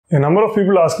A number of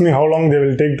people ask me how long they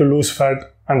will take to lose fat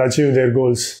and achieve their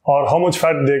goals, or how much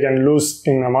fat they can lose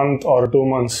in a month or 2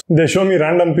 months. They show me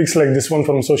random pics like this one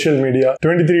from social media,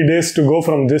 23 days to go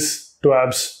from this to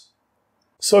abs.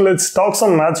 So let's talk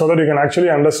some math so that you can actually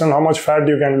understand how much fat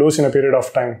you can lose in a period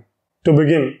of time. To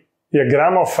begin, a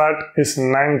gram of fat is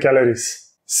 9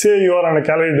 calories. Say you are on a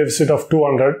calorie deficit of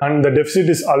 200 and the deficit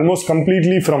is almost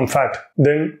completely from fat.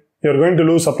 Then you're going to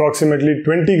lose approximately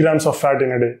 20 grams of fat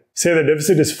in a day. Say the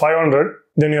deficit is 500,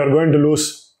 then you're going to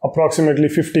lose approximately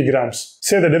 50 grams.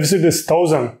 Say the deficit is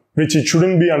 1000, which it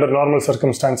shouldn't be under normal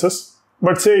circumstances,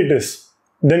 but say it is.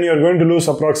 Then you're going to lose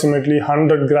approximately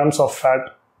 100 grams of fat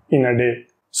in a day.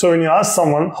 So when you ask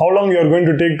someone how long you're going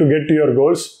to take to get to your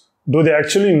goals, do they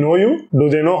actually know you? Do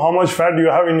they know how much fat you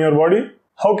have in your body?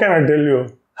 How can I tell you?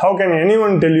 How can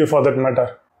anyone tell you for that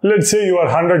matter? Let's say you are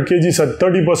 100 kgs at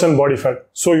 30% body fat.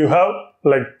 So you have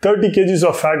like 30 kgs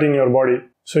of fat in your body.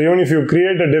 So even if you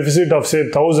create a deficit of say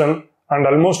 1000 and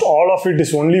almost all of it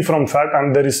is only from fat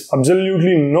and there is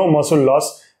absolutely no muscle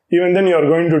loss, even then you are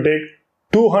going to take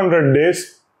 200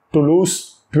 days to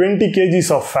lose 20 kgs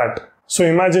of fat. So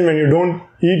imagine when you don't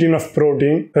eat enough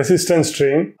protein, resistance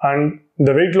train, and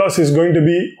the weight loss is going to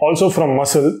be also from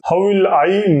muscle. How will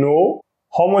I know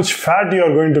how much fat you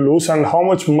are going to lose and how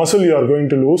much muscle you are going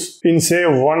to lose in say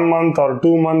 1 month or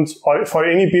 2 months or for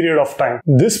any period of time?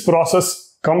 This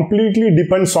process completely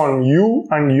depends on you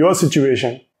and your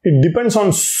situation. It depends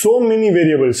on so many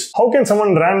variables. How can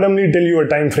someone randomly tell you a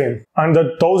time frame? And the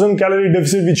 1000 calorie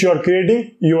deficit which you are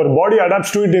creating, your body adapts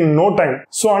to it in no time.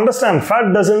 So understand,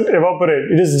 fat doesn't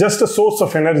evaporate. It is just a source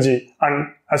of energy.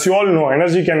 And as you all know,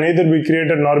 energy can neither be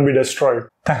created nor be destroyed.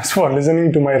 Thanks for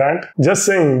listening to my rant. Just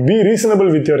saying, be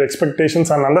reasonable with your expectations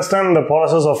and understand the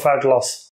process of fat loss.